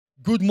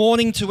Good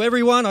morning to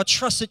everyone. I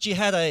trust that you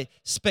had a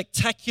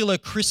spectacular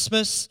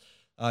Christmas,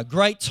 a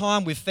great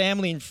time with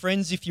family and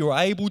friends if you were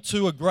able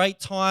to, a great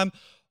time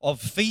of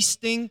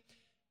feasting.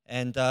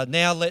 And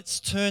now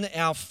let's turn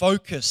our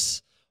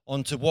focus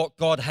onto what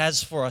God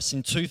has for us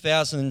in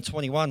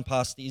 2021,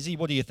 Pastor Izzy.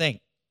 What do you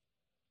think?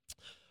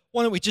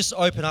 Why don't we just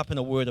open up in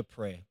a word of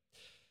prayer?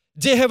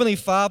 Dear Heavenly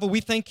Father, we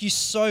thank you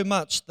so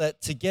much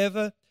that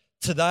together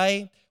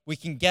today we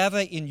can gather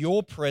in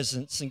your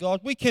presence. And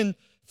God, we can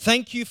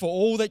thank you for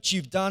all that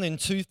you've done in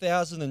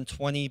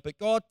 2020. But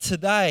God,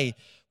 today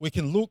we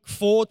can look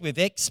forward with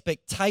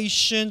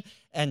expectation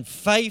and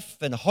faith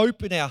and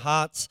hope in our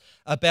hearts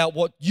about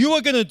what you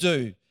are going to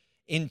do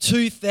in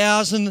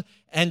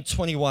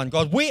 2021.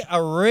 God, we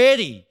are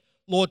ready,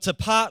 Lord, to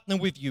partner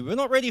with you. We're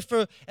not ready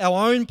for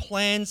our own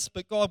plans,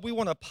 but God, we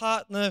want to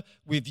partner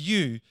with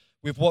you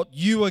with what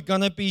you are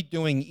going to be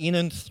doing in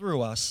and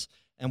through us.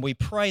 And we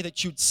pray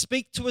that you'd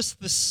speak to us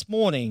this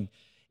morning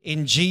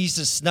in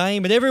Jesus'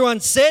 name. And everyone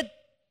said,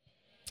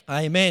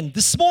 amen.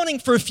 This morning,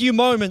 for a few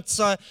moments,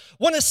 I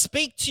want to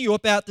speak to you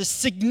about the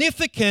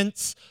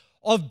significance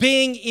of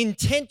being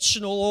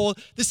intentional, or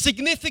the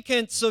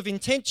significance of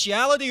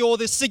intentionality, or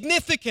the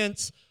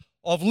significance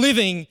of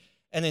living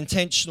an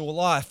intentional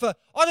life. I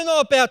don't know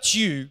about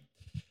you,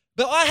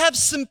 but I have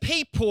some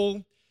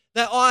people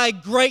that I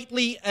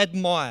greatly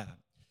admire.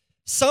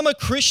 Some are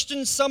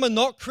Christian, some are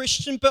not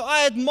Christian, but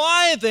I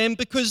admire them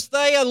because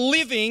they are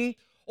living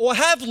or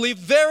have lived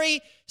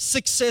very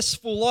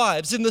successful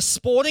lives. In the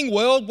sporting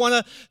world, one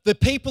of the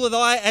people that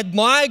I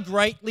admire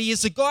greatly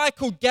is a guy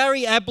called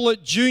Gary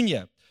Ablett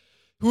Jr.,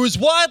 who is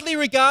widely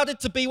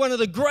regarded to be one of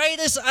the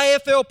greatest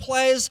AFL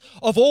players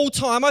of all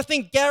time. I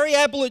think Gary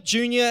Ablett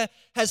Jr.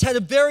 has had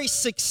a very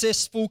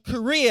successful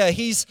career.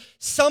 He's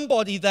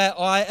somebody that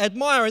I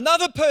admire.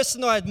 Another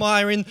person I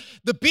admire in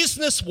the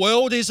business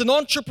world is an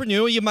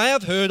entrepreneur you may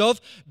have heard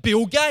of,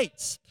 Bill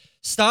Gates.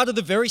 Started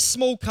a very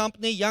small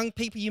company, young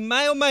people, you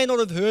may or may not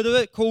have heard of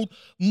it, called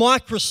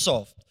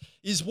Microsoft.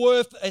 Is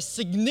worth a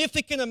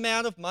significant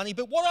amount of money.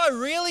 But what I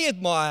really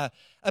admire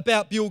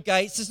about Bill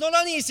Gates is not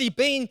only has he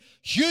been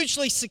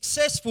hugely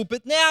successful,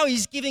 but now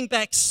he's giving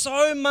back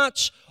so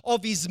much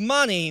of his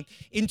money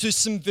into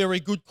some very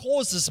good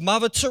causes.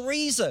 Mother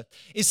Teresa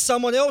is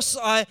someone else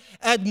I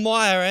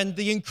admire, and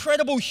the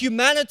incredible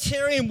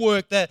humanitarian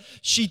work that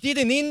she did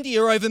in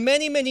India over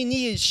many, many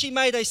years. She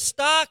made a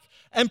stark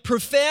and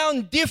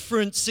profound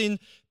difference in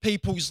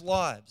people's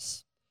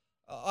lives.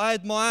 I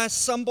admire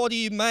somebody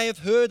you may have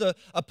heard,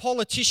 a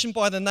politician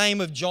by the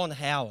name of John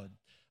Howard.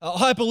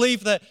 I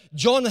believe that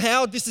John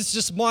Howard, this is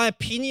just my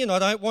opinion, I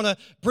don't want to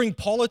bring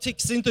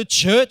politics into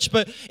church,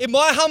 but in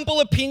my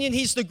humble opinion,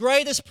 he's the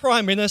greatest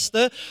Prime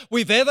Minister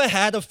we've ever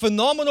had, a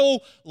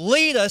phenomenal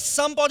leader,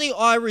 somebody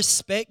I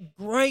respect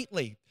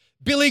greatly.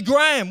 Billy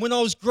Graham, when I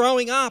was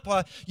growing up,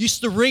 I used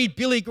to read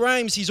Billy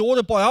Graham's, his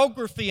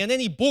autobiography and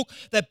any book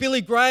that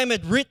Billy Graham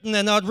had written,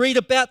 and I'd read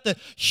about the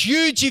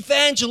huge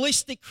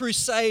evangelistic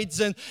crusades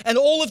and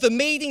all of the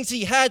meetings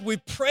he had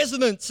with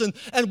presidents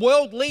and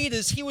world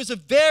leaders. He was a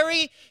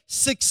very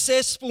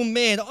successful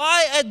man.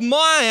 I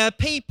admire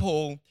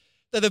people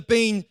that have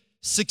been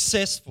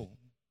successful.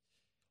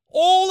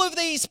 All of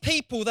these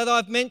people that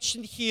I've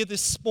mentioned here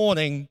this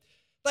morning,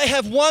 they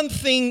have one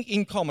thing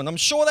in common. I'm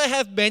sure they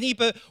have many,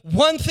 but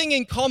one thing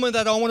in common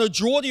that I want to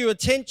draw to your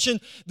attention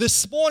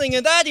this morning,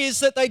 and that is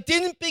that they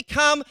didn't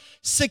become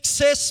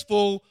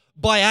successful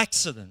by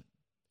accident.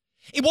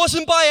 It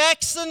wasn't by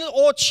accident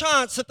or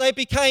chance that they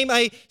became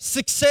a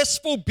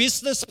successful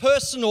business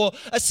person or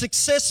a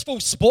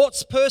successful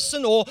sports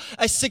person or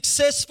a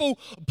successful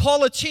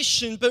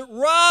politician, but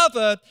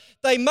rather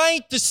they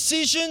made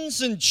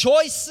decisions and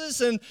choices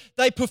and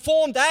they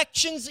performed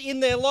actions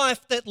in their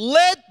life that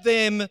led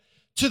them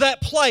to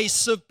that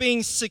place of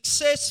being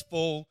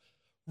successful.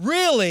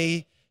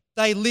 Really,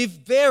 they live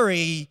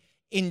very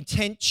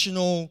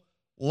intentional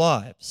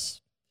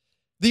lives.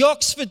 The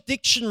Oxford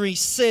Dictionary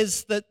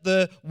says that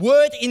the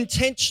word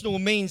intentional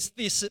means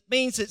this. It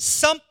means it's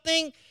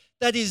something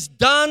that is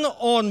done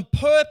on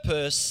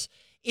purpose.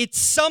 It's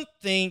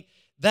something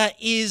that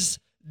is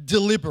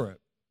deliberate.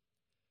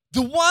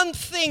 The one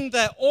thing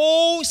that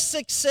all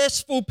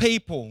successful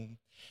people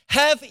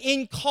have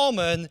in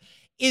common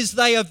is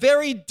they are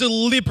very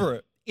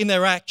deliberate in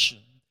their action.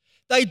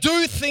 They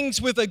do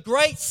things with a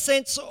great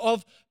sense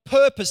of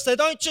purpose. They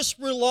don't just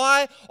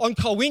rely on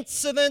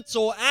coincidence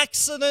or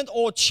accident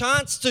or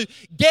chance to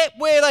get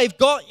where they've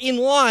got in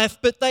life,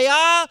 but they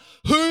are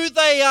who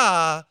they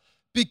are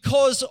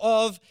because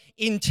of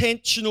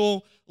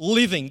intentional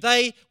living.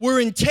 They were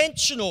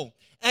intentional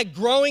at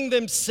growing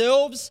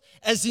themselves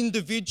as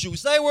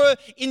individuals. They were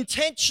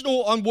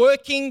intentional on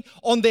working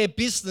on their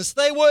business.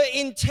 They were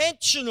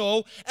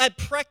intentional at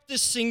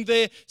practicing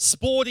their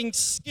sporting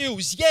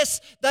skills. Yes,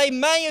 they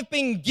may have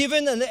been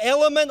given an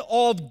element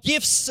of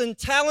gifts and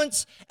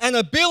talents and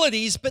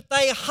abilities, but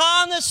they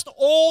harnessed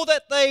all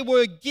that they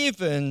were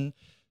given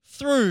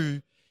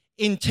through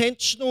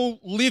intentional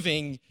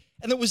living.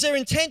 And it was their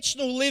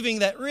intentional living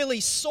that really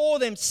saw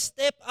them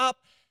step up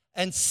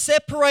and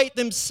separate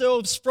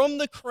themselves from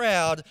the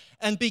crowd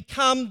and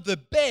become the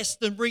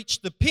best and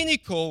reach the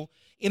pinnacle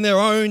in their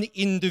own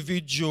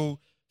individual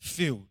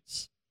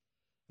fields.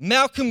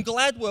 Malcolm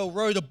Gladwell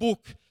wrote a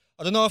book,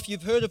 I don't know if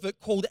you've heard of it,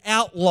 called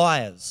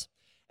Outliers.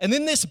 And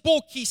in this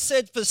book, he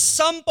said for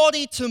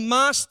somebody to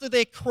master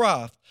their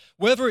craft,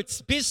 whether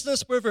it's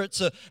business, whether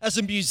it's as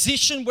a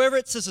musician, whether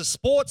it's as a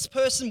sports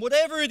person,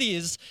 whatever it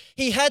is,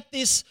 he had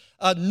this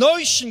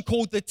notion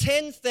called the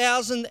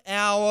 10,000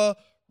 hour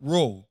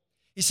rule.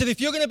 He said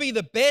if you're going to be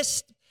the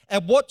best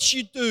at what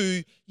you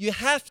do, you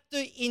have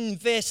to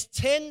invest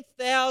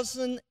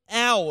 10,000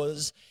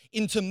 hours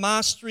into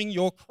mastering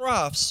your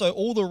craft. So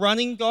all the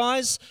running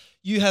guys,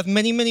 you have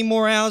many, many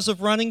more hours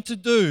of running to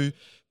do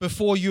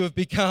before you have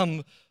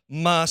become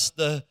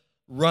master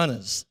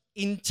runners.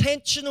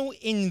 Intentional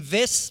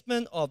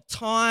investment of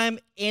time,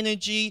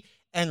 energy,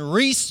 and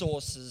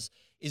resources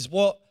is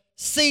what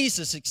sees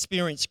us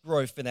experience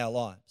growth in our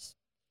lives.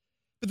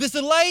 But there's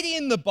a lady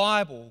in the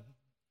Bible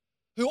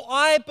who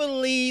I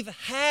believe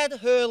had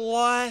her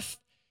life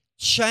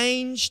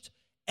changed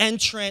and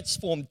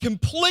transformed,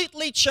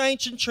 completely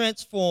changed and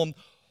transformed,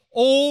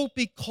 all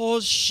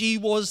because she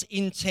was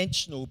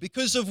intentional.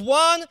 Because of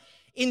one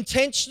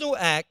intentional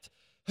act,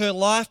 her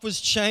life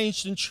was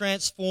changed and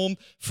transformed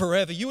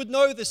forever. You would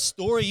know this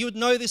story. You would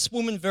know this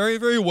woman very,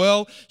 very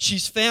well.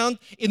 She's found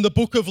in the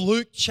book of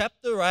Luke,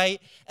 chapter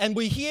 8. And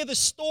we hear the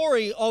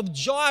story of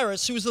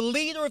Jairus, who was a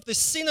leader of the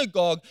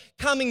synagogue,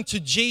 coming to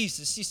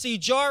Jesus. You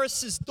see,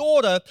 Jairus'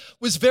 daughter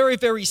was very,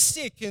 very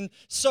sick. And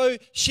so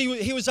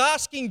he was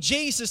asking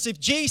Jesus if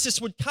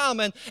Jesus would come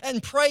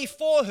and pray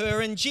for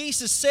her. And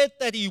Jesus said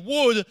that he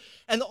would.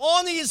 And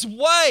on his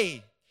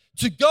way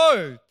to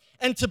go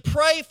and to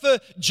pray for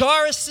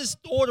Jairus'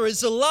 daughter,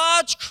 as a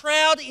large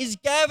crowd is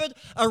gathered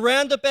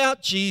around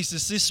about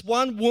Jesus, this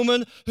one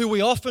woman who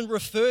we often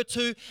refer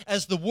to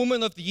as the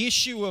woman of the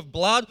issue of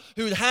blood,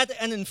 who had had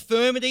an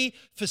infirmity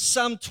for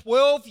some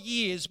 12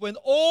 years, when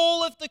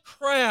all of the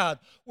crowd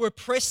were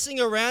pressing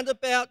around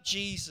about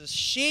Jesus,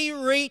 she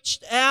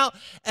reached out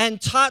and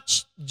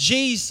touched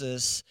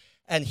Jesus,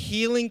 and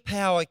healing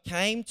power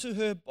came to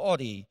her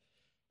body,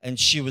 and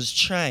she was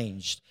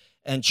changed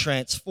and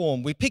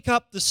transformed. We pick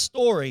up the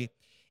story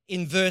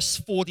in verse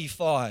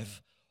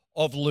 45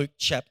 of Luke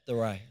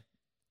chapter 8.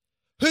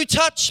 Who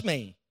touched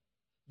me?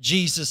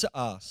 Jesus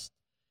asked.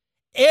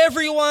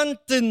 Everyone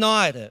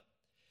denied it,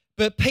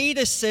 but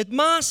Peter said,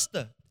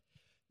 Master,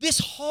 this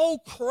whole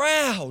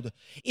crowd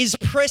is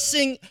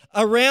pressing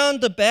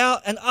around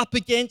about and up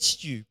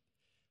against you.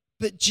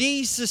 But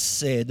Jesus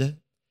said,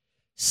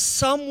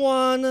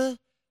 someone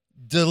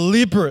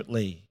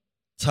deliberately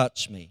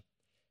touched me.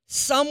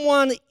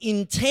 Someone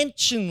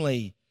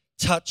intentionally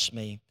touched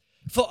me,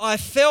 for I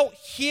felt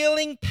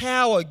healing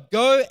power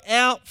go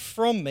out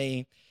from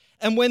me.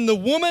 And when the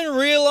woman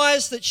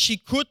realized that she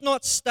could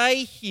not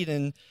stay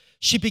hidden,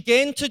 she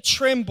began to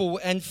tremble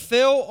and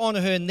fell on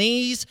her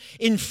knees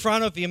in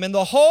front of him. And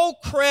the whole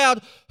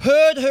crowd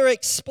heard her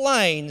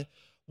explain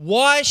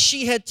why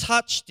she had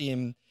touched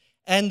him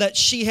and that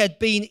she had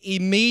been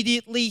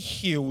immediately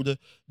healed.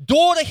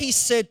 Daughter, he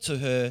said to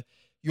her,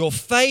 your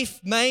faith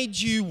made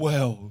you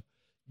well.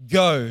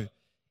 Go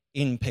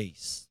in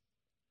peace.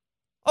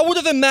 I would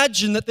have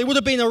imagined that there would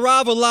have been a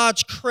rather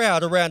large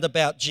crowd around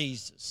about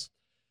Jesus.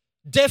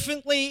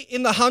 Definitely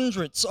in the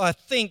hundreds, I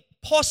think,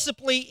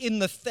 possibly in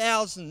the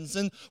thousands.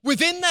 And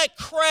within that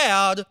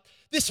crowd,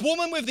 this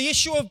woman with the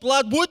issue of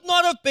blood would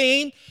not have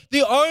been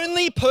the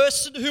only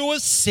person who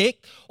was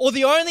sick or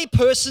the only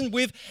person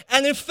with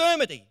an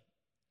infirmity.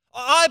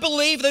 I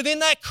believe that in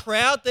that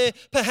crowd there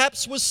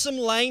perhaps was some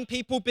lame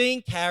people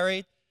being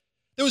carried.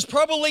 There was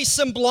probably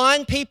some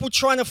blind people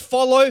trying to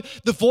follow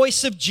the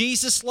voice of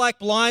Jesus like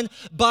blind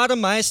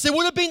Bartimaeus. There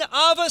would have been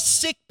other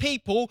sick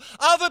people,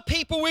 other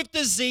people with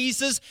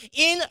diseases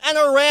in and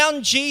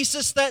around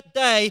Jesus that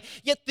day.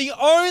 Yet the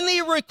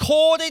only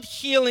recorded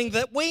healing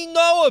that we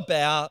know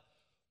about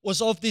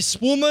was of this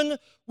woman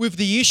with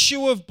the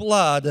issue of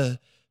blood,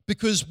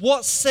 because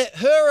what set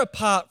her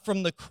apart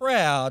from the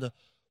crowd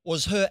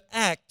was her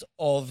act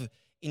of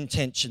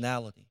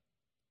intentionality.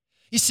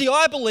 You see,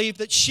 I believe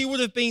that she would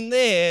have been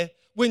there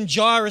when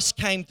Jairus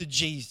came to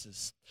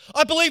Jesus.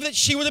 I believe that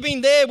she would have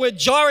been there where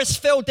Jairus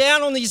fell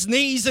down on his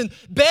knees and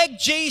begged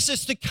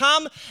Jesus to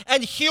come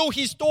and heal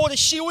his daughter.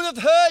 She would have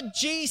heard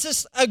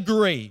Jesus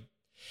agree.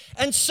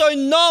 And so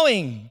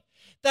knowing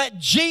that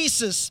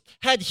Jesus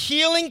had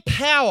healing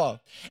power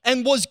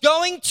and was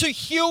going to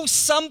heal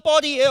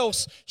somebody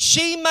else,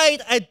 she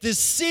made a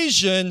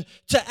decision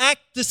to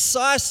act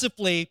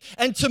decisively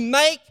and to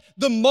make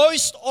the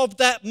most of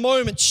that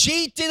moment.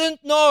 She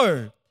didn't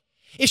know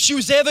if she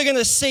was ever going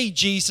to see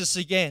Jesus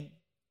again.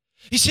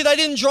 You see, they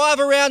didn't drive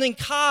around in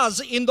cars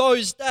in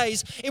those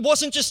days. It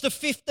wasn't just a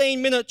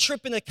 15-minute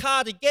trip in a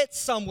car to get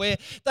somewhere.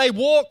 They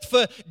walked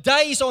for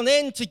days on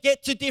end to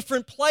get to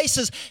different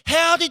places.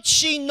 How did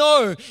she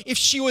know if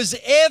she was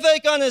ever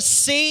going to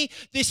see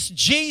this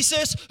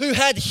Jesus who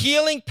had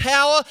healing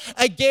power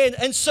again?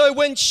 And so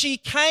when she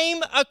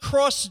came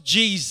across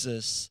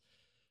Jesus,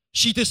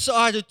 she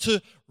decided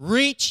to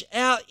reach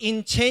out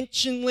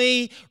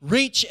intentionally,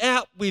 reach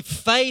out with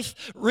faith,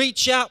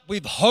 reach out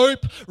with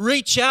hope,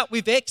 reach out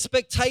with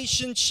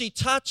expectation. She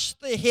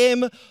touched the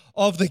hem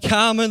of the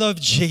garment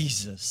of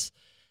Jesus,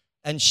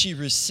 and she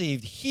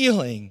received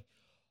healing,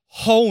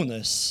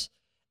 wholeness,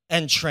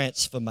 and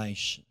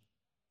transformation.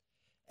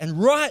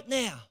 And right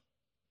now,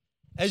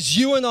 as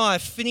you and I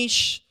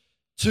finish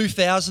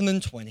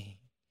 2020,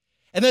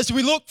 and as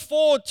we look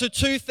forward to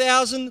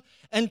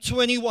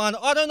 2021,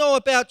 I don't know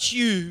about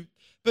you,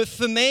 but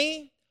for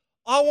me,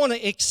 I want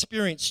to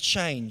experience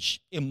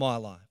change in my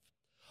life.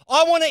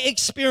 I want to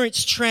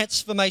experience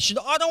transformation.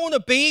 I don't want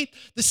to be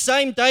the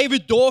same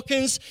David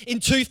Dawkins in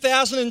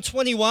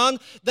 2021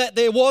 that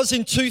there was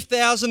in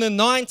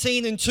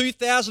 2019 and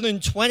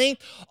 2020.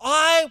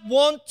 I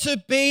want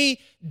to be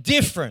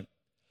different.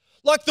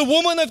 Like the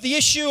woman of the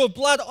issue of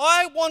blood,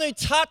 I want to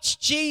touch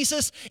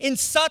Jesus in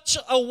such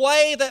a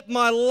way that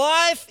my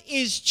life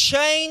is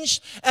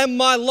changed and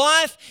my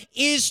life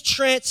is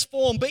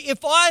transformed. But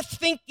if I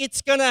think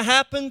it's going to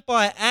happen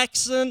by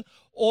accident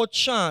or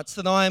chance,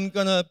 then I am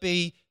going to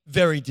be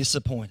very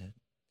disappointed.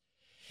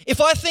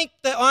 If I think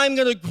that I'm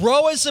going to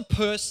grow as a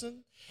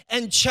person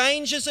and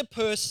change as a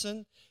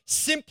person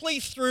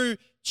simply through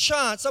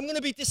chance, I'm going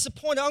to be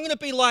disappointed. I'm going to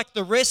be like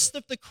the rest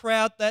of the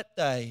crowd that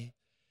day.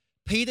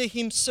 Peter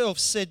himself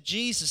said,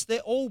 Jesus, they're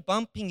all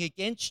bumping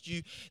against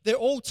you. They're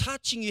all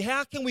touching you.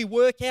 How can we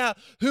work out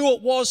who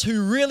it was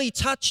who really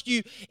touched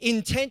you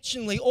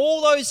intentionally?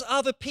 All those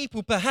other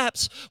people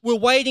perhaps were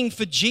waiting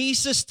for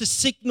Jesus to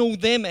signal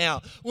them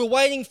out. We're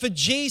waiting for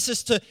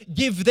Jesus to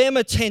give them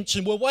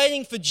attention. We're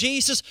waiting for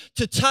Jesus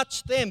to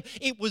touch them.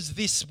 It was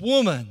this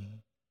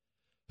woman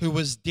who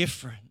was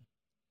different,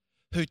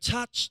 who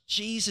touched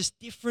Jesus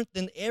different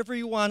than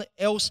everyone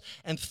else,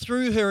 and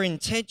through her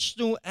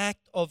intentional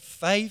act of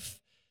faith,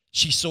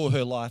 she saw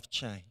her life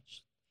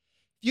change.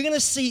 You're going to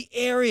see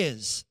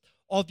areas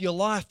of your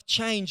life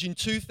change in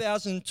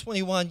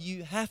 2021.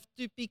 You have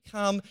to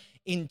become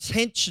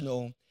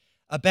intentional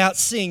about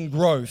seeing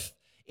growth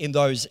in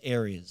those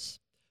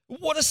areas.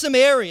 What are some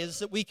areas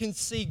that we can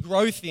see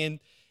growth in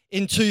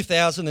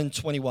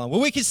 2021? Well,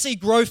 we can see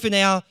growth in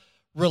our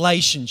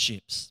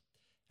relationships.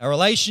 Our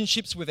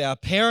relationships with our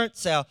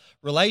parents, our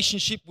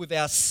relationship with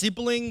our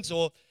siblings,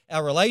 or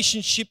our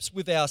relationships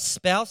with our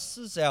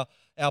spouses, our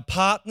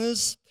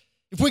partners.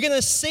 If we're going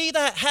to see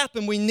that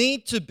happen, we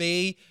need to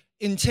be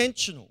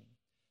intentional.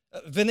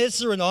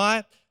 Vanessa and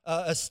I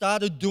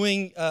started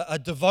doing a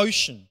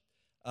devotion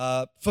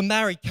for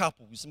married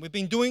couples. And we've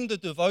been doing the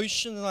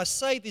devotion, and I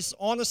say this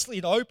honestly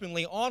and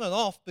openly, on and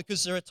off,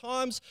 because there are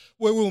times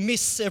where we'll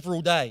miss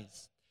several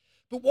days.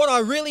 But what I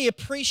really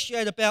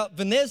appreciate about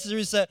Vanessa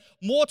is that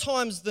more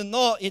times than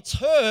not, it's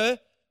her,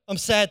 I'm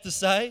sad to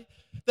say,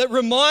 that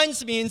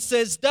reminds me and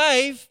says,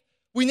 Dave,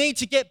 we need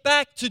to get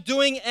back to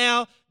doing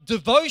our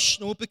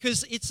devotional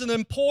because it's an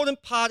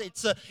important part.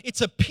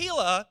 It's a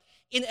pillar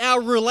in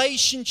our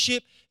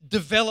relationship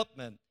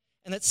development.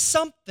 And it's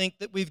something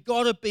that we've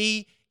got to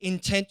be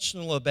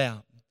intentional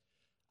about.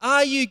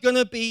 Are you going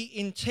to be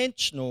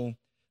intentional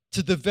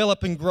to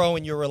develop and grow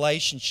in your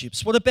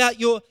relationships? What about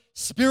your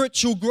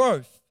spiritual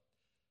growth?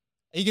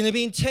 Are you going to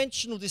be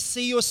intentional to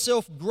see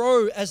yourself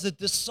grow as a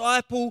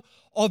disciple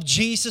of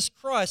Jesus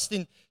Christ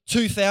in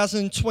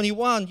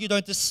 2021? You know,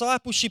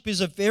 discipleship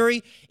is a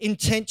very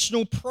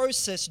intentional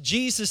process.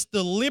 Jesus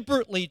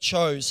deliberately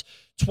chose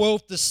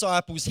 12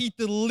 disciples. He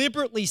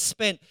deliberately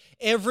spent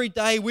every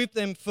day with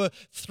them for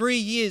 3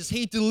 years.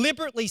 He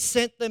deliberately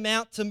sent them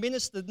out to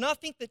minister.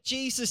 Nothing that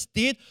Jesus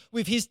did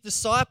with his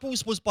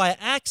disciples was by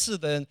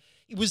accident.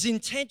 It was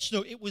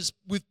intentional. It was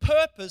with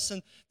purpose.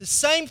 And the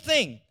same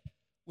thing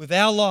with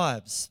our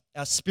lives,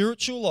 our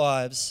spiritual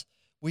lives,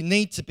 we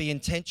need to be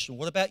intentional.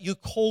 What about your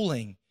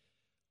calling?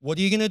 What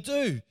are you going to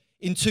do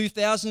in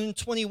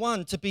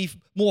 2021 to be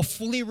more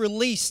fully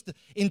released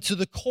into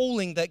the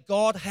calling that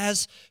God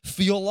has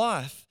for your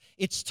life?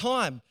 It's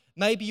time.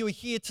 Maybe you're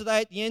here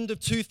today at the end of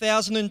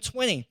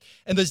 2020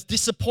 and there's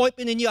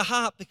disappointment in your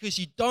heart because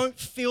you don't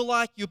feel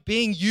like you're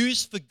being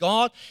used for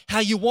God, how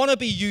you want to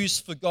be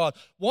used for God.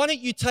 Why don't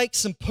you take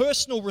some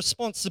personal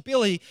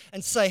responsibility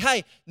and say,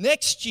 hey,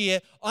 next year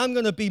I'm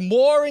going to be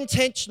more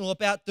intentional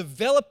about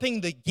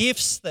developing the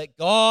gifts that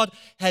God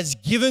has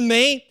given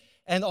me,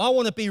 and I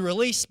want to be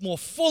released more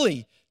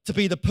fully to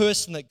be the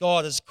person that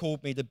God has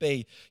called me to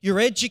be.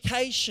 Your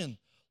education,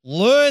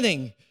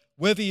 learning,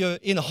 whether you're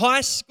in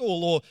high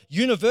school or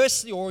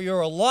university or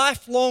you're a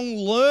lifelong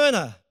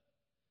learner,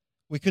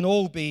 we can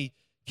all be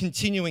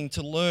continuing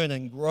to learn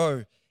and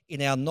grow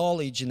in our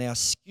knowledge and our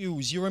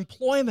skills. Your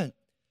employment,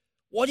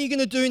 what are you going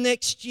to do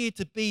next year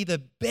to be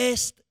the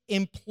best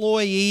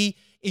employee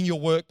in your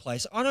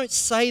workplace? I don't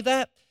say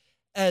that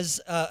as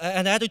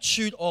an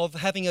attitude of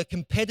having a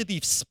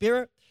competitive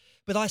spirit,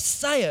 but I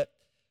say it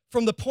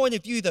from the point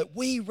of view that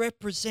we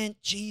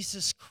represent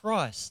Jesus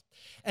Christ.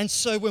 And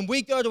so when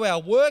we go to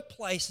our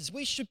workplaces,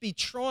 we should be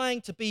trying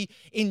to be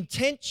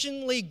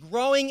intentionally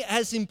growing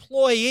as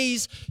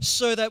employees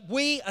so that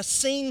we are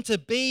seen to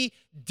be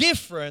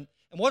different.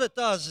 And what it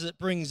does is it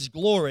brings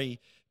glory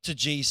to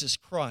Jesus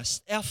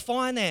Christ. Our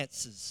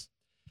finances,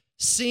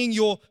 seeing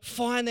your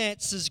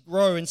finances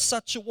grow in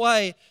such a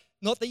way,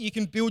 not that you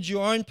can build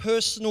your own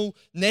personal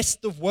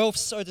nest of wealth,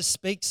 so to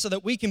speak, so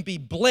that we can be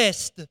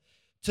blessed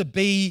to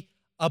be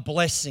a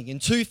blessing. In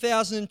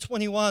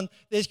 2021,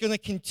 there's going to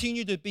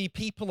continue to be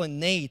people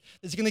in need.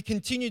 There's going to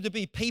continue to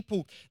be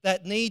people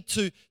that need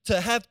to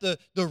have the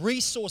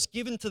resource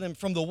given to them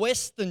from the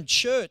Western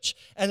church.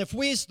 And if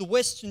we as the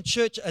Western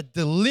church are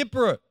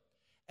deliberate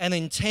and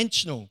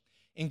intentional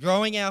in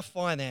growing our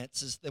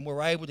finances, then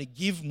we're able to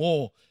give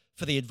more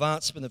for the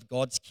advancement of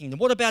God's kingdom.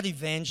 What about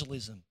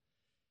evangelism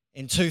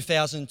in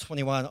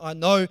 2021? I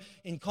know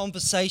in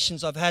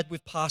conversations I've had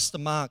with Pastor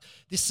Mark,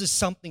 this is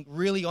something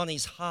really on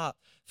his heart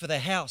for the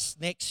house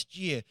next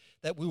year,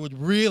 that we would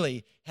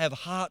really have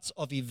hearts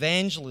of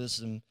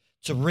evangelism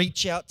to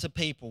reach out to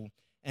people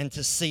and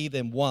to see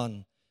them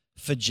won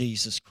for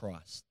Jesus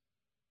Christ.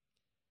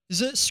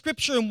 There's a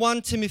scripture in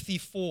 1 Timothy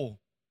 4,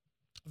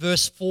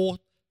 verse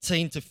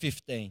 14 to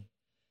 15.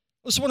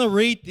 I just want to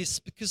read this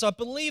because I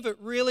believe it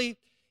really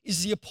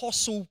is the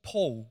Apostle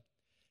Paul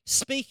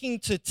speaking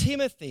to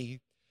Timothy,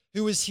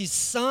 who is his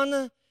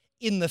son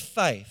in the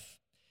faith.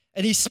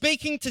 And he's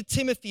speaking to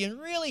Timothy, and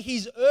really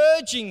he's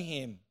urging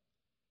him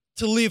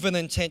to live an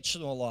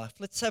intentional life.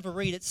 Let's have a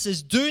read. It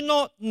says, "Do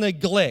not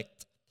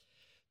neglect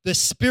the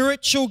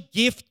spiritual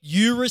gift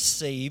you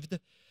received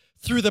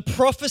through the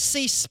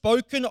prophecy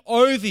spoken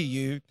over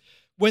you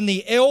when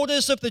the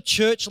elders of the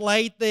church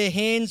laid their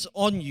hands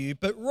on you,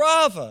 but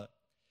rather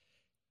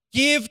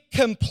give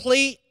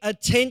complete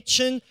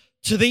attention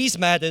to these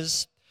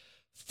matters.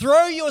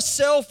 Throw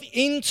yourself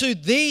into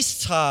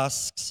these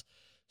tasks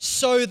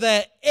so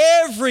that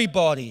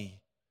everybody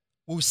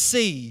will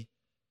see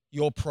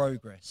your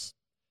progress."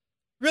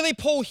 Really,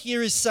 Paul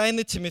here is saying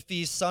to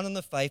Timothy, his son in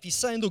the faith, he's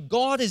saying, look,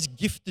 God has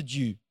gifted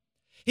you.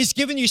 He's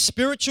given you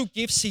spiritual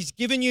gifts. He's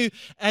given you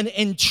an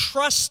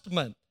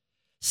entrustment,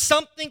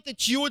 something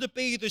that you are to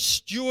be the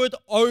steward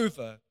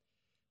over.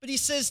 But he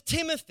says,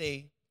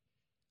 Timothy,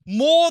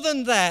 more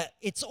than that,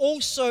 it's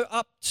also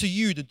up to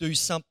you to do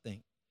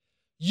something.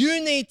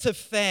 You need to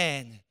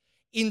fan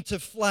into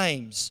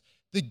flames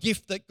the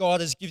gift that God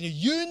has given you.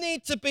 You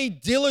need to be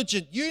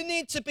diligent. You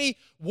need to be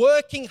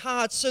working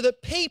hard so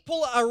that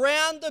people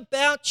around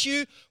about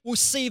you will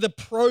see the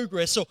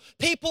progress, or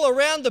people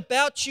around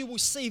about you will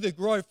see the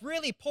growth.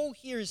 Really, Paul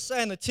here is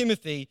saying to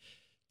Timothy,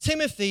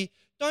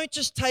 don't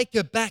just take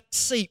a back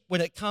seat when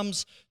it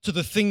comes to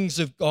the things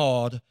of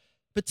God,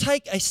 but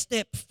take a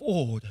step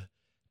forward.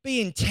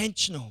 Be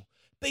intentional.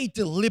 Be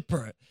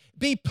deliberate.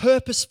 Be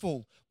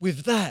purposeful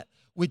with that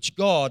which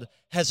God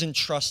has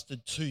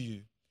entrusted to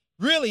you.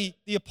 Really,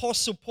 the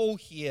Apostle Paul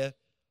here,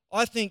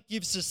 I think,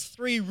 gives us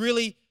three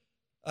really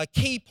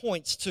key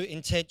points to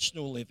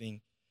intentional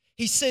living.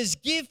 He says,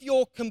 give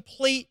your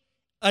complete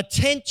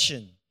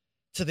attention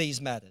to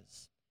these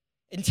matters.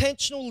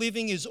 Intentional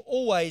living is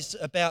always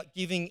about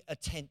giving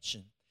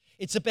attention.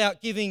 It's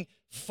about giving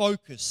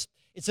focus.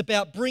 It's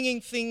about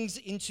bringing things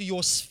into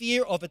your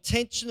sphere of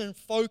attention and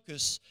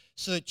focus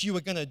so that you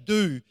are going to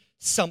do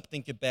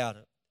something about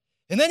it.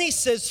 And then he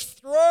says,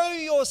 throw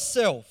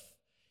yourself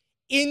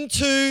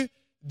into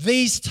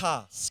these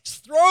tasks.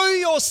 Throw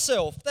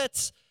yourself.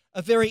 That's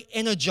a very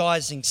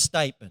energizing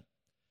statement.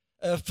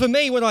 For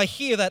me, when I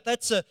hear that,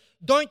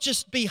 don't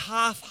just be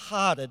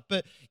half-hearted,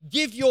 but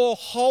give your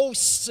whole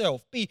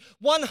self. Be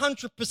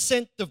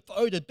 100%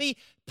 devoted. Be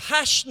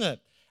passionate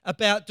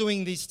about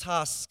doing these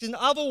tasks. In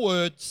other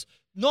words,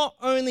 not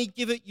only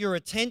give it your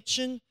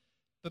attention,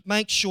 but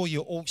make sure you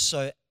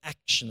also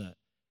action it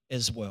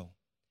as well.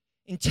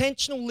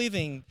 Intentional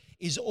living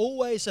is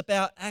always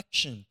about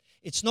action.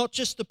 It's not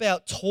just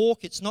about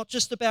talk. It's not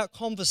just about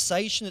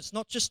conversation. It's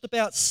not just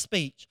about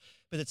speech,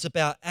 but it's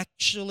about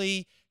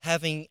actually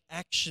having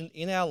action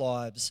in our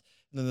lives.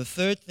 And then the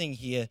third thing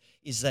here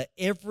is that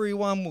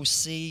everyone will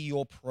see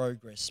your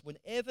progress.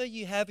 Whenever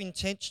you have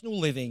intentional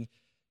living,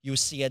 you'll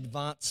see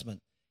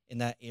advancement in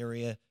that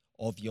area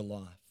of your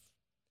life.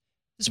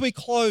 As we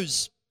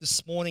close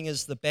this morning,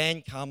 as the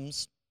band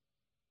comes,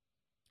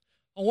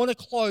 I want to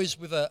close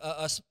with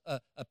a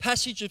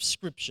passage of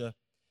Scripture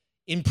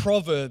in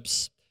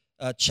Proverbs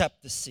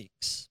chapter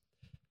 6.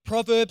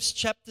 Proverbs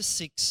chapter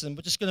 6, and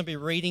we're just going to be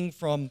reading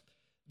from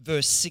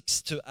verse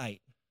 6 to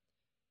 8.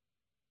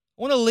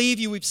 I want to leave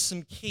you with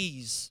some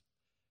keys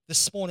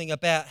this morning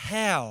about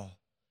how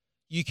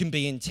you can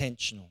be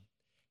intentional.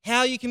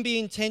 How you can be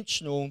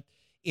intentional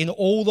in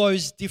all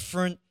those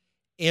different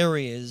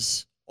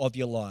areas of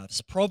your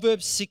lives.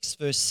 Proverbs 6,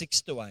 verse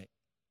 6 to 8.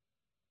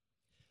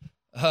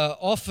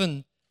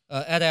 Often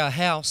at our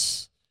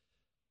house,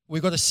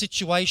 we've got a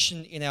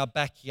situation in our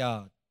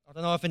backyard. I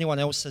don't know if anyone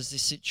else has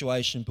this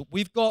situation, but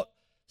we've got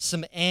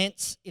some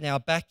ants in our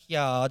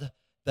backyard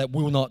that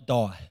will not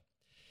die.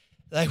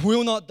 They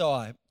will not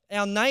die.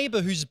 Our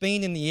neighbour, who's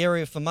been in the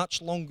area for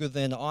much longer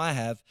than I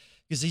have,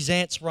 because these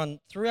ants run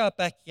through our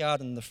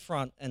backyard in the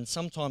front and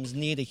sometimes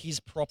near to his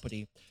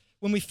property,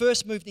 when we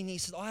first moved in, he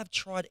said, I have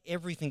tried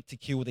everything to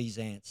kill these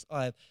ants.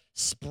 I've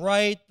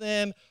sprayed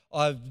them.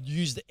 I've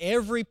used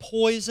every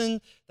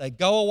poison. They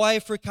go away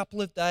for a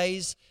couple of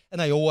days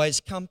and they always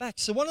come back.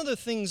 So one of the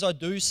things I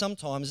do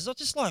sometimes is I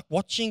just like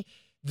watching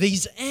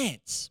these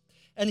ants.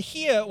 And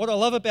here, what I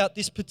love about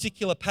this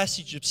particular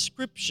passage of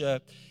Scripture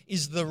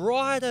is the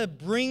writer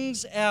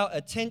brings our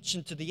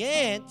attention to the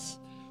ants,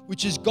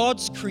 which is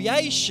God's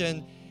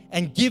creation,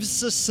 and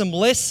gives us some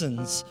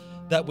lessons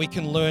that we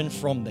can learn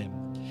from them.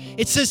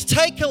 It says,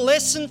 take a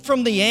lesson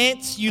from the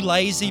ants, you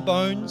lazy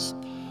bones.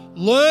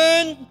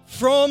 Learn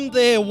from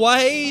their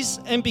ways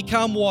and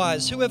become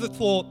wise. Whoever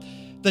thought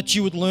that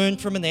you would learn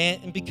from an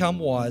ant and become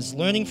wise?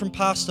 Learning from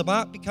Pastor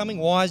Mark, becoming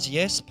wise,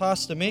 yes.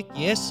 Pastor Mick,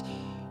 yes.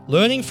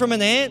 Learning from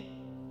an ant,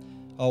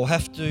 I'll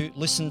have to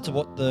listen to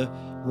what the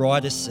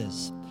writer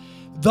says.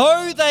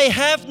 Though they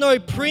have no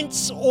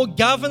prince or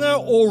governor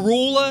or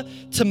ruler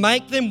to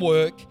make them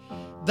work,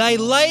 they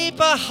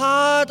labor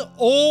hard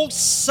all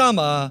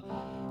summer,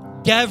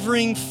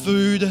 gathering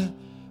food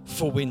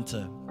for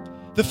winter.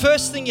 The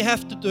first thing you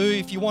have to do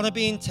if you want to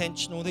be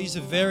intentional, these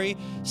are very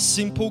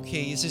simple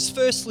keys, is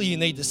firstly you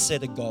need to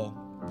set a goal.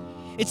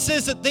 It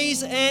says that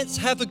these ants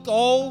have a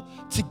goal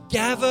to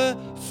gather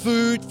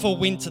food for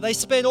winter. They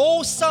spend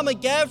all summer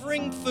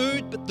gathering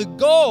food, but the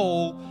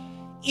goal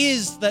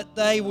is that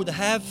they would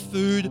have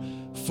food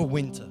for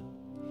winter.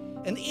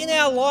 And in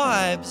our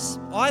lives,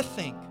 I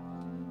think,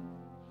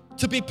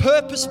 to be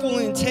purposeful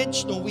and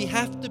intentional, we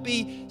have to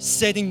be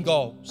setting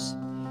goals.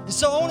 And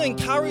so I want to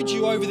encourage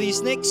you over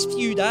these next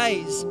few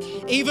days,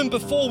 even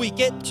before we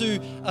get to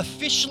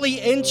officially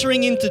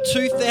entering into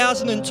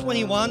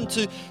 2021,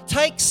 to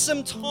take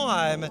some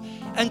time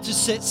and to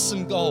set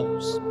some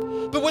goals.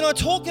 But when I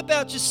talk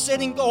about just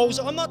setting goals,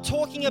 I'm not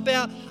talking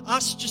about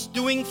us just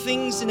doing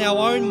things in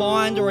our own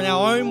mind or in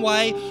our own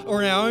way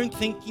or in our own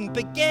thinking,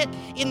 but get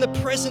in the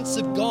presence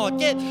of God.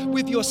 Get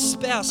with your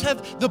spouse.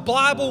 Have the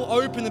Bible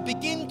open and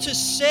begin to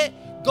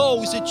set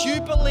goals that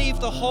you believe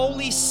the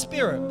Holy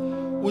Spirit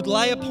would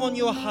lay upon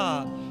your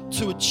heart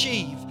to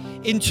achieve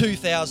in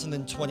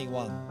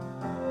 2021.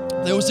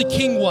 There was a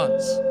king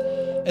once,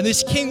 and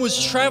this king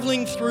was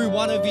traveling through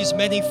one of his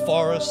many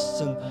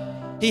forests, and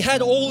he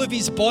had all of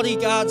his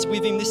bodyguards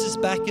with him. This is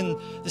back in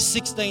the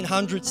 1600s,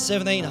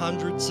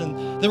 1700s,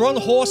 and they're on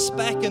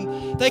horseback,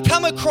 and they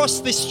come across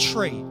this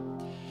tree.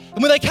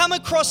 And when they come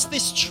across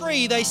this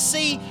tree, they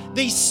see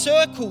these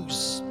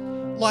circles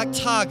like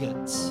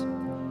targets.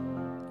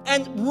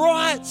 And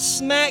right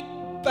smack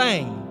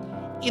bang,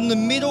 in the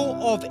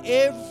middle of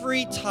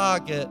every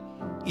target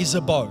is a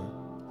bow.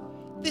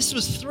 This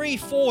was 3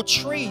 or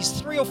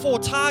 4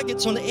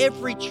 targets on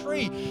every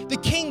tree. The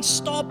king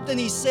stopped and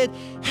he said,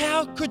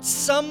 how could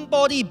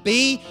somebody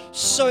be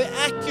so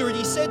accurate?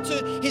 He said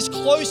to his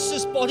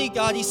closest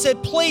bodyguard, he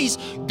said, please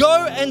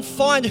go and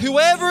find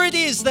whoever it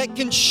is that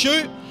can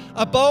shoot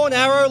a bow and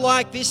arrow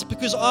like this,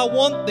 because I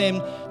want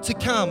them to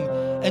come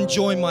and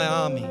join my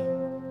army.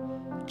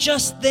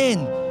 Just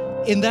then,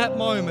 in that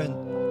moment,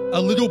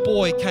 a little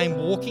boy came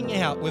walking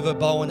out with a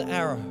bow and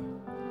arrow.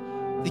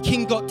 The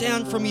king got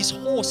down from his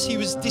horse. He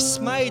was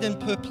dismayed and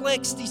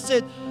perplexed. He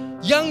said,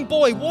 young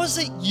boy, was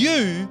it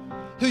you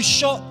who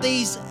shot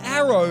these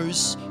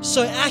arrows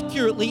so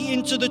accurately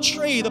into the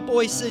tree? The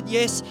boy said,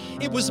 yes,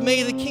 it was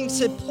me. The king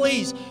said,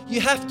 please,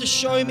 you have to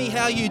show me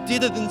how you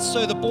did it. And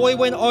so the boy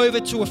went over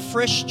to a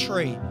fresh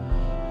tree.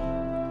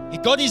 He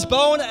got his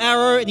bow and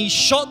arrow and he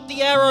shot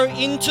the arrow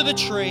into the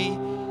tree,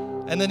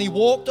 and then he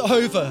walked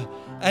over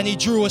and he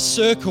drew a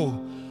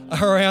circle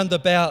around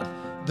about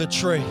the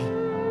tree.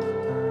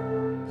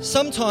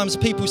 Sometimes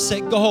people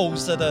set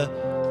goals that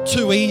are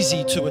too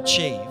easy to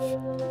achieve.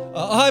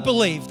 I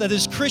believe that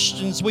as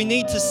Christians, we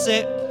need to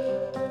set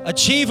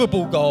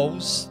achievable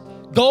goals,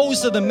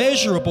 goals that are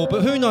measurable,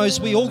 but who knows,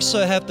 we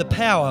also have the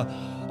power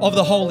of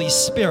the Holy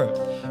Spirit.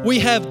 We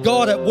have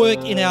God at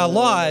work in our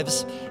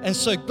lives, and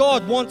so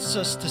God wants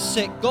us to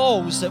set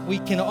goals that we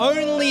can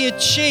only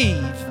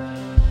achieve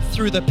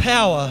through the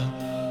power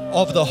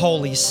of the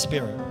Holy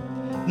Spirit.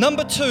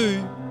 Number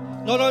 2,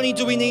 not only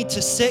do we need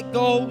to set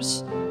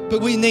goals,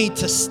 but we need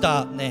to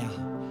start now.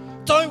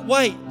 Don't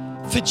wait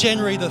for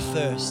January the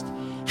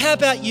 1st. How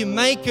about you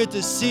make a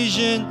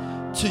decision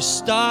to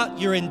start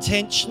your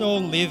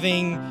intentional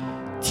living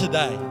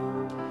today?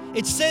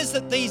 It says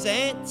that these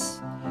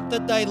ants,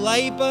 that they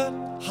labor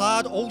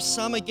hard all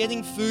summer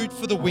getting food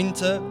for the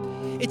winter.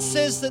 It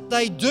says that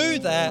they do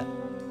that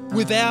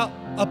without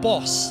a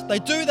boss. They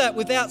do that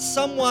without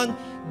someone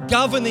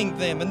governing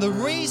them. And the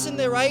reason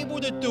they're able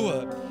to do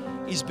it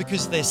is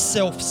because they're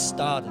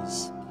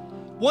self-starters.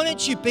 Why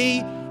don't you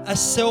be a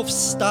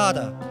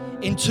self-starter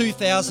in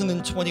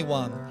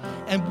 2021?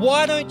 And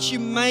why don't you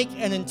make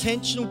an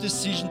intentional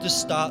decision to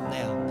start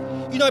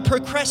now? You know,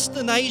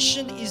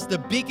 procrastination is the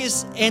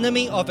biggest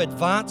enemy of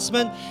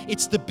advancement.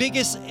 It's the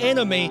biggest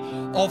enemy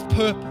of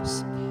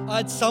purpose. I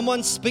had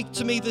someone speak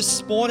to me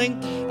this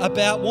morning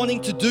about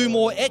wanting to do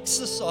more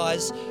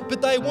exercise,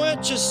 but they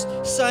weren't just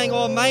saying,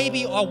 oh,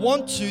 maybe I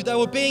want to. They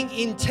were being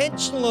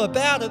intentional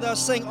about it. They were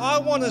saying, I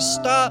want to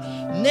start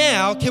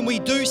now. Can we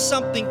do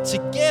something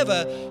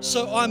together?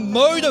 So I'm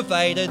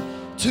motivated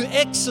to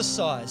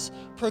exercise.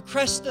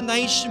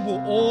 Procrastination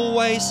will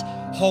always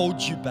hold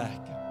you back.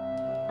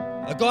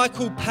 A guy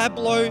called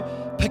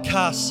Pablo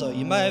Picasso,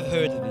 you may have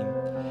heard of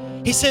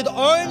him. He said,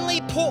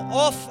 only put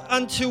off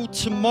until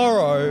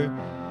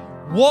tomorrow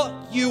what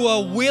you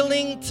are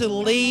willing to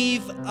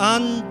leave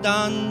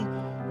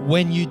undone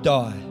when you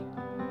die.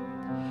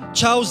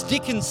 Charles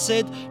Dickens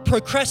said,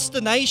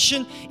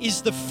 procrastination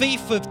is the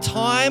thief of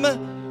time.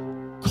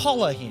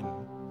 Collar him.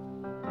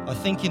 I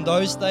think in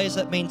those days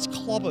that means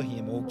clobber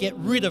him or get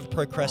rid of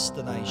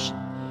procrastination.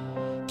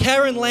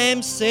 Karen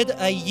Lamb said,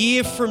 a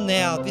year from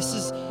now, this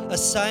is a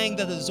saying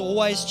that has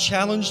always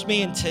challenged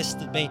me and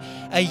tested me.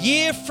 A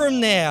year from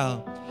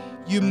now,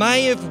 you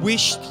may have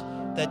wished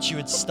that you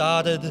had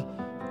started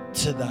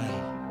today.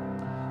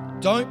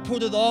 Don't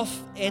put it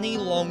off any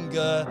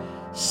longer.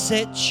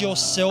 Set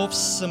yourself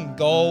some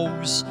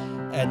goals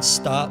and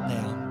start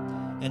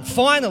now. And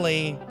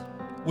finally,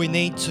 we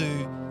need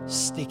to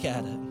stick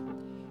at it.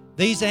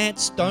 These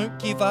ants don't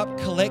give up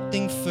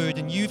collecting food,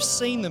 and you've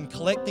seen them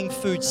collecting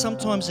food.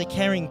 Sometimes they're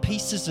carrying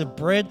pieces of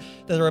bread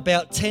that are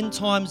about 10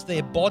 times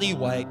their body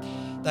weight.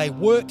 They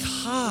work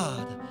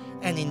hard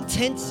and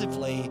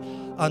intensively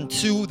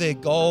until their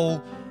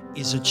goal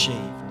is achieved.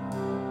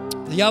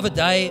 The other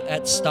day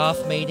at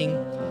staff meeting,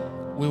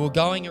 we were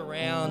going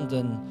around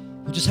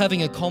and we're just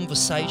having a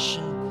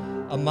conversation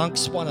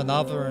amongst one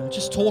another and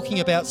just talking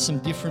about some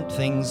different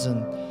things.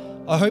 And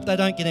I hope they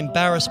don't get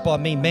embarrassed by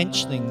me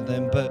mentioning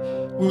them, but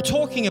we were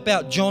talking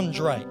about John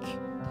Drake.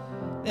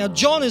 Now,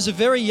 John is a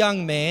very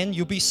young man.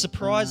 You'll be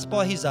surprised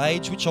by his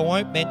age, which I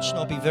won't mention.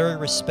 I'll be very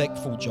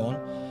respectful, John.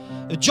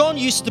 John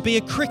used to be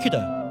a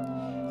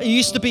cricketer. He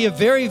used to be a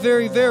very,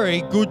 very,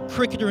 very good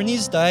cricketer in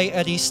his day,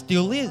 and he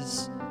still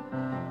is.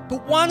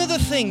 But one of the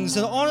things,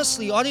 and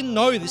honestly, I didn't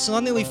know this, and I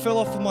nearly fell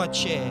off of my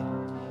chair,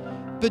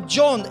 but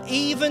John,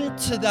 even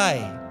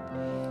today,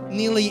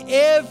 nearly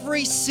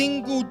every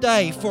single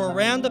day for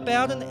around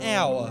about an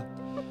hour,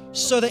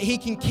 so that he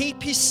can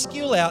keep his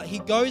skill out, he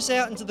goes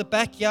out into the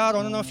backyard.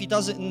 I don't know if he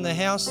does it in the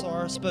house,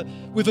 Cyrus, but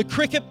with a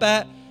cricket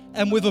bat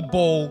and with a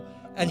ball,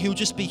 and he'll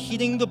just be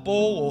hitting the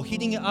ball or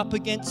hitting it up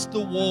against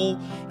the wall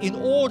in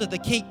order to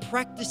keep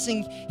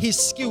practicing his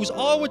skills.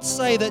 I would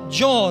say that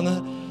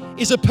John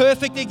is a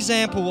perfect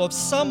example of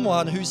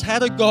someone who's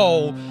had a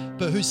goal,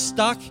 but who's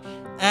stuck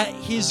at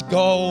his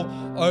goal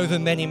over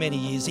many, many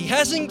years. He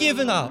hasn't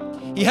given up.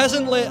 He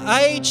hasn't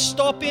let age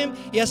stop him.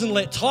 He hasn't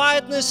let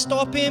tiredness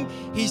stop him.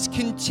 He's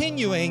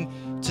continuing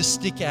to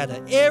stick at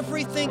it.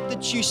 Everything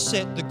that you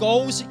set, the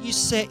goals that you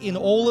set in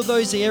all of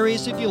those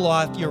areas of your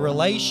life, your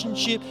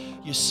relationship,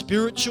 your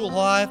spiritual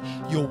life,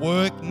 your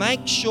work,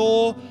 make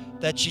sure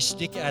that you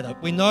stick at it.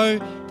 We know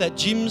that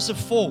gyms are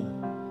full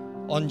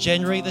on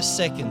January the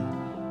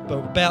 2nd, but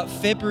about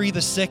February the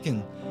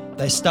 2nd,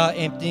 they start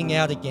emptying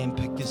out again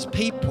because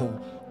people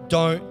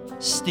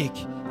don't stick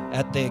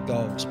at their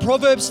goals.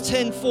 Proverbs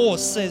 10:4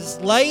 says,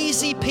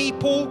 lazy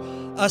people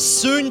are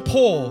soon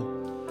poor,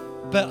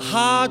 but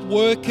hard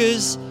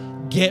workers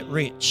get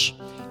rich.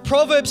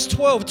 Proverbs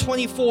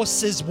 12:24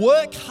 says,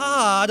 work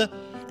hard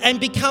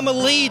and become a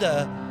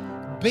leader,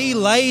 be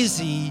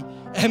lazy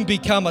and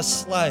become a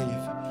slave.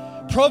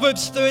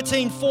 Proverbs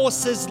 13:4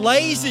 says,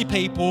 lazy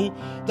people,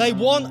 they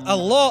want a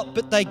lot,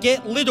 but they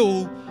get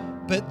little,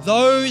 but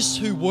those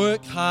who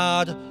work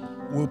hard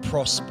will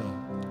prosper.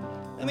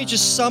 Let me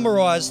just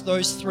summarize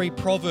those three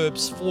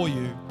proverbs for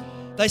you.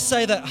 They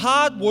say that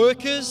hard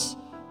workers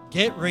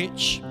get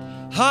rich,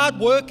 hard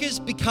workers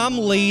become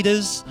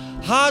leaders,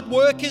 hard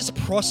workers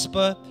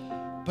prosper,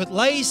 but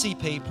lazy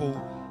people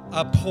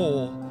are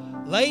poor.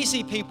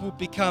 Lazy people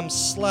become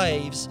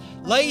slaves.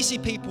 Lazy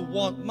people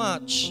want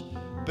much,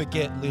 but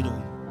get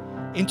little.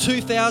 In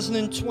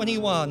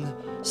 2021,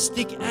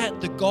 stick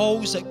at the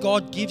goals that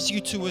God gives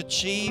you to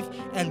achieve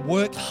and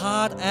work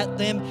hard at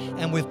them.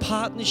 And with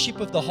partnership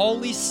of the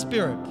Holy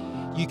Spirit,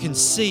 you can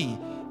see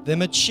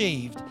them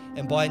achieved.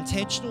 And by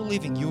intentional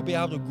living, you'll be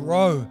able to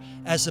grow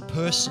as a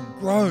person,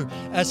 grow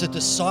as a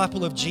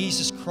disciple of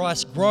Jesus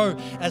Christ, grow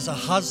as a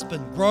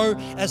husband, grow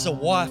as a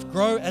wife,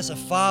 grow as a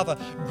father,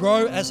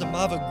 grow as a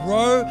mother,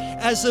 grow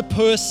as a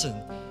person,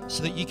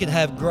 so that you can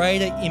have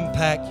greater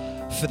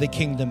impact for the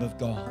kingdom of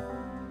God.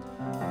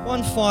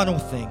 One final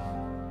thing.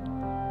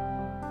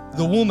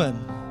 The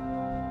woman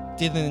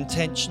did an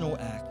intentional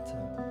act,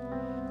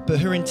 but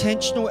her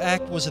intentional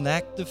act was an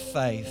act of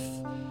faith.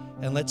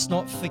 And let's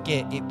not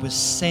forget, it was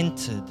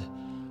centered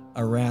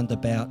around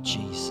about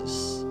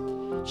Jesus.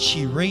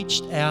 She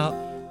reached out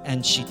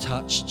and she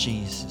touched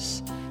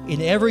Jesus. In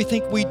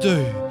everything we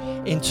do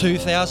in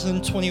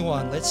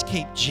 2021, let's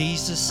keep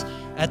Jesus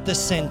at the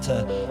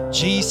center.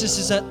 Jesus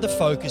is at the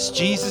focus.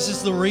 Jesus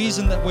is the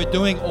reason that we're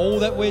doing all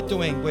that we're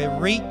doing. We're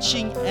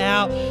reaching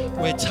out,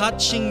 we're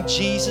touching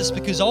Jesus,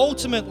 because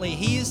ultimately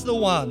He is the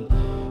one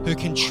who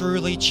can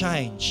truly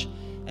change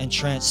and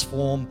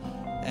transform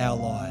our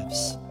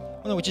lives.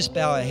 Why don't we just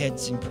bow our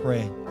heads in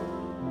prayer?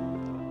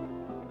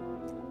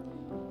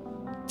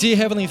 Dear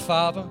Heavenly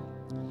Father,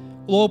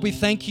 Lord, we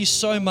thank you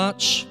so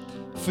much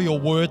for your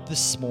word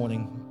this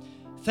morning.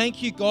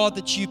 Thank you, God,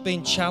 that you've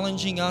been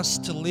challenging us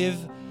to live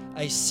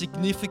a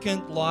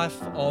significant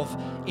life of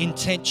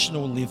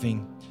intentional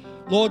living.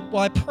 Lord,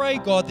 I pray,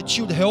 God, that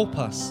you'd help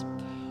us.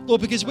 Lord,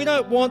 because we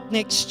don't want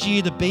next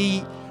year to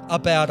be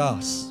about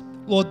us.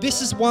 Lord,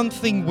 this is one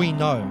thing we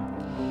know,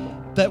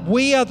 that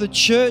we are the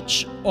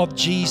church of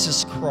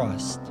Jesus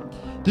Christ.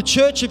 The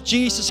church of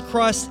Jesus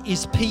Christ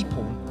is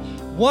people.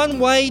 One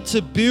way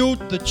to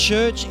build the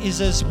church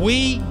is as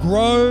we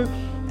grow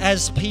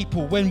as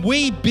people. When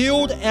we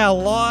build our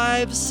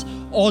lives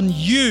on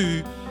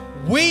you,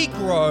 we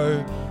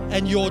grow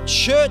and your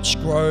church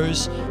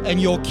grows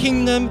and your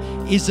kingdom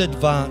is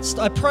advanced.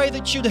 I pray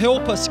that you'd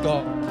help us,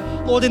 God.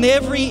 Lord, in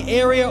every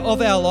area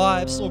of our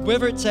lives, Lord,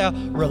 whether it's our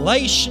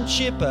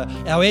relationship,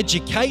 our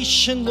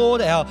education,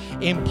 Lord, our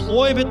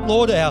employment,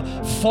 Lord, our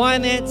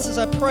finances,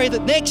 I pray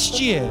that next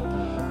year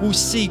we'll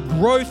see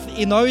growth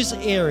in those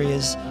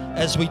areas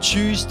as we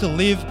choose to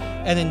live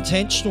an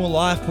intentional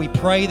life. We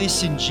pray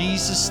this in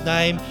Jesus'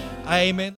 name. Amen.